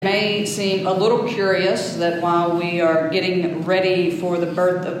May seem a little curious that while we are getting ready for the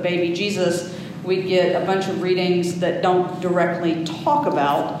birth of baby Jesus, we get a bunch of readings that don't directly talk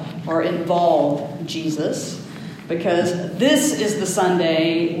about or involve Jesus, because this is the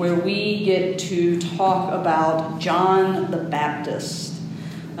Sunday where we get to talk about John the Baptist.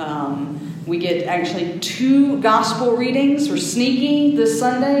 We get actually two gospel readings. We're sneaky this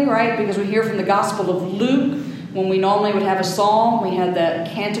Sunday, right? Because we hear from the Gospel of Luke. When we normally would have a psalm, we had that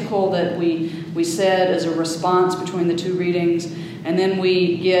canticle that we said as a response between the two readings. And then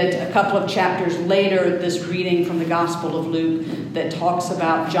we get a couple of chapters later this reading from the Gospel of Luke that talks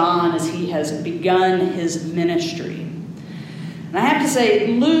about John as he has begun his ministry. And I have to say,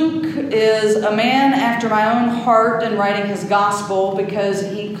 Luke is a man after my own heart in writing his gospel, because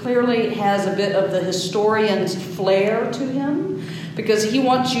he clearly has a bit of the historian's flair to him, because he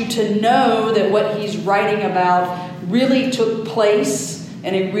wants you to know that what he's writing about really took place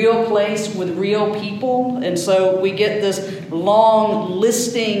in a real place with real people. And so we get this long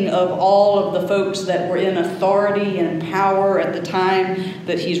listing of all of the folks that were in authority and power at the time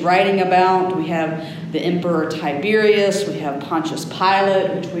that he's writing about. We have the Emperor Tiberius, we have Pontius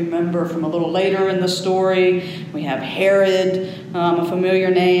Pilate, which we remember from a little later in the story. We have Herod, a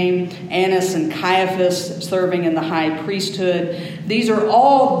familiar name, Annas and Caiaphas serving in the high priesthood. These are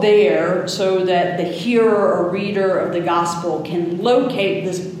all there so that the hearer or reader of the gospel can locate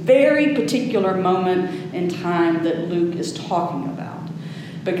this very particular moment in time that Luke is talking about.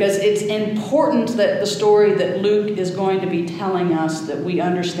 Because it's important that the story that Luke is going to be telling us, that we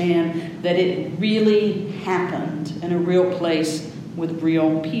understand that it really happened in a real place with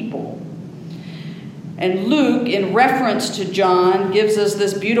real people. And Luke, in reference to John, gives us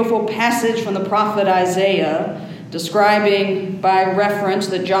this beautiful passage from the prophet Isaiah, describing by reference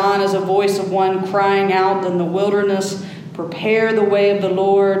that John is a voice of one crying out in the wilderness, "Prepare the way of the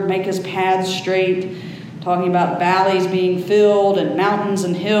Lord, make his paths straight," talking about valleys being filled and mountains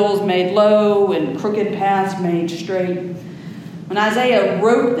and hills made low and crooked paths made straight. When Isaiah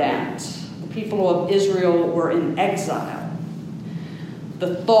wrote that, the people of Israel were in exile.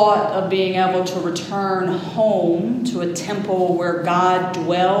 The thought of being able to return home to a temple where God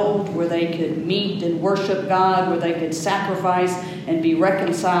dwelled, where they could meet and worship God, where they could sacrifice and be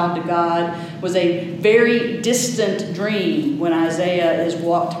reconciled to God, was a very distant dream when Isaiah is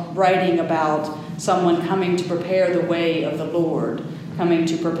writing about someone coming to prepare the way of the Lord, coming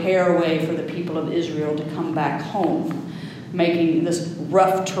to prepare a way for the people of Israel to come back home, making this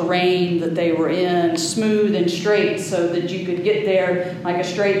rough terrain that they were in smooth and straight so that you could get there like a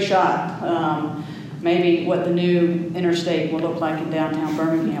straight shot. Maybe what the new interstate will look like in downtown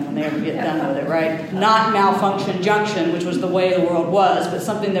Birmingham when they ever get done with it, right? Not Malfunction Junction, which was the way the world was, but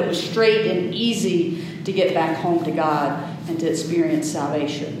something that was straight and easy to get back home to God and to experience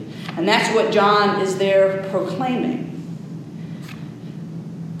salvation. And that's what John is there proclaiming.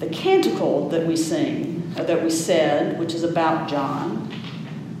 The canticle that we sing, that we said, which is about John,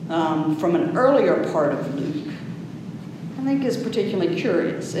 from an earlier part of Luke, I think is particularly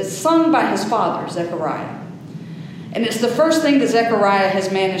curious. It's sung by his father, Zechariah. And it's the first thing that Zechariah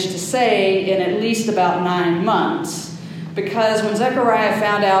has managed to say in at least about 9 months, because when Zechariah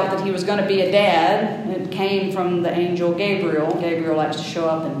found out that he was going to be a dad, it came from the angel Gabriel. Gabriel likes to show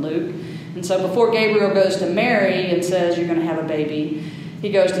up in Luke. And so before Gabriel goes to Mary and says, "You're going to have a baby," he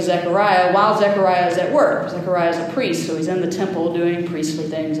goes to Zechariah while Zechariah is at work. Zechariah is a priest, so he's in the temple doing priestly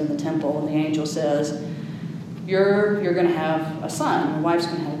things in the temple. And the angel says, You're going to have a son. Your wife's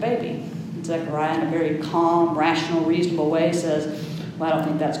going to have a baby. And Zechariah, in a very calm, rational, reasonable way, says, "Well, I don't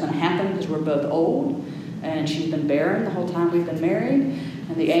think that's going to happen because we're both old. And she's been barren the whole time we've been married."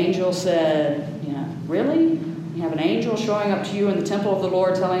 And the angel said, "Really? You have an angel showing up to you in the temple of the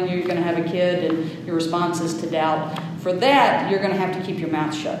Lord telling you you're going to have a kid, and your response is to doubt? For that, you're going to have to keep your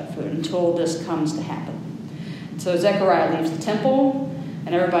mouth shut until this comes to happen." So Zechariah leaves the temple,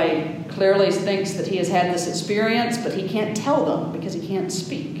 and everybody clearly thinks that he has had this experience, but he can't tell them because he can't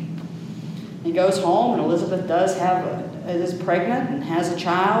speak. He goes home, and Elizabeth is pregnant and has a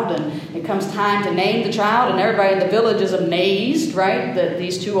child, and it comes time to name the child, and everybody in the village is amazed, right, that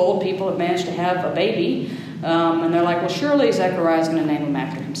these two old people have managed to have a baby. And they're like, "Well, surely Zechariah is going to name him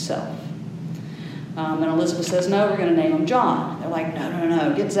after himself." And Elizabeth says, "No, we're going to name him John." They're like,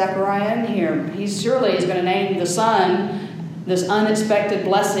 No, get Zechariah in here. He surely is going to name the son this unexpected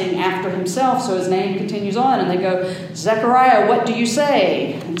blessing after himself, so his name continues on. And they go, "Zechariah, what do you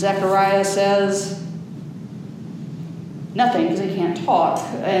say?" And Zechariah says nothing, because he can't talk.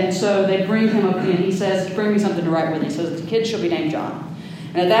 And so they bring him up, and he says, "Bring me something to write with." He says, "The kid shall be named John."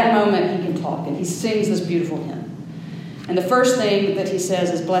 And at that moment, he can talk, and he sings this beautiful hymn. And the first thing that he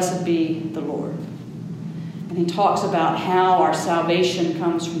says is, "Blessed be the Lord." And he talks about how our salvation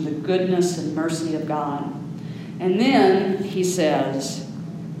comes from the goodness and mercy of God. And then he says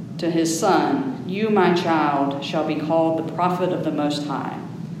to his son, "You, my child, shall be called the prophet of the Most High,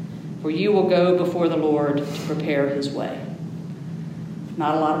 for you will go before the Lord to prepare his way."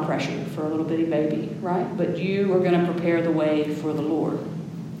 Not a lot of pressure for a little bitty baby, right? But you are going to prepare the way for the Lord.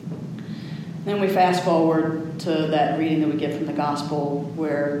 Then we fast forward to that reading that we get from the gospel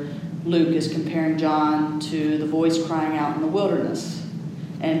where Luke is comparing John to the voice crying out in the wilderness.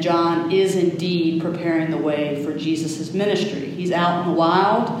 And John is indeed preparing the way for Jesus' ministry. He's out in the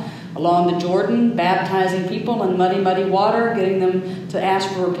wild, along the Jordan, baptizing people in muddy, muddy water, getting them to ask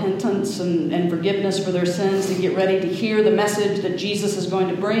for repentance and forgiveness for their sins, to get ready to hear the message that Jesus is going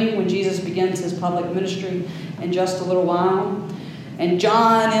to bring when Jesus begins his public ministry in just a little while. And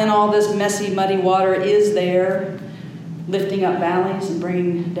John, in all this messy, muddy water, is there, lifting up valleys and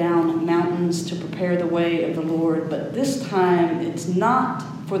bringing down mountains to prepare the way of the Lord. But this time, it's not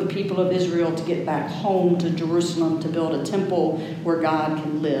for the people of Israel to get back home to Jerusalem to build a temple where God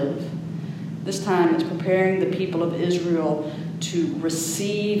can live. This time, it's preparing the people of Israel to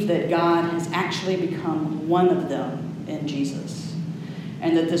receive that God has actually become one of them in Jesus.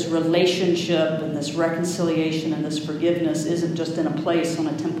 And that this relationship and this reconciliation and this forgiveness isn't just in a place on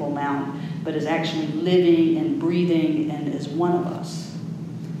a temple mount, but is actually living and breathing and is one of us.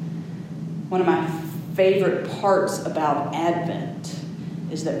 One of my favorite parts about Advent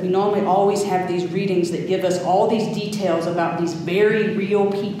is that we normally always have these readings that give us all these details about these very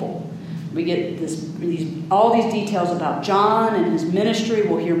real people. We get all these details about John and his ministry.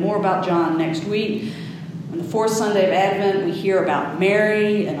 We'll hear more about John next week. On the fourth Sunday of Advent, we hear about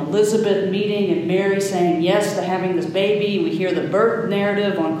Mary and Elizabeth meeting and Mary saying yes to having this baby. We hear the birth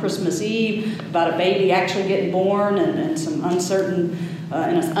narrative on Christmas Eve about a baby actually getting born and some uncertain in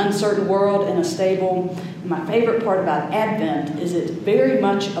an uncertain world in a stable. And my favorite part about Advent is it's very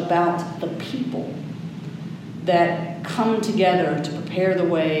much about the people that come together to prepare the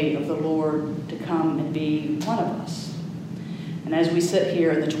way of the Lord to come and be one of us. And as we sit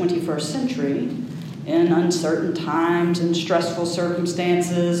here in the 21st century, in uncertain times and stressful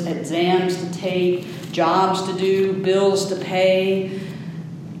circumstances, exams to take, jobs to do, bills to pay,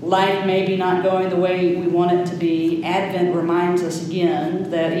 life maybe not going the way we want it to be, Advent reminds us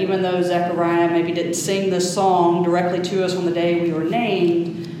again that even though Zechariah maybe didn't sing this song directly to us on the day we were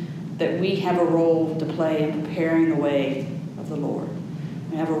named, that we have a role to play in preparing the way of the Lord.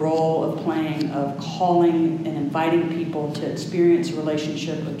 We have a role of calling and inviting people to experience a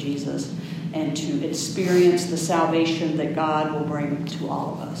relationship with Jesus and to experience the salvation that God will bring to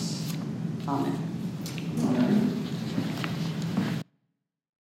all of us. Amen.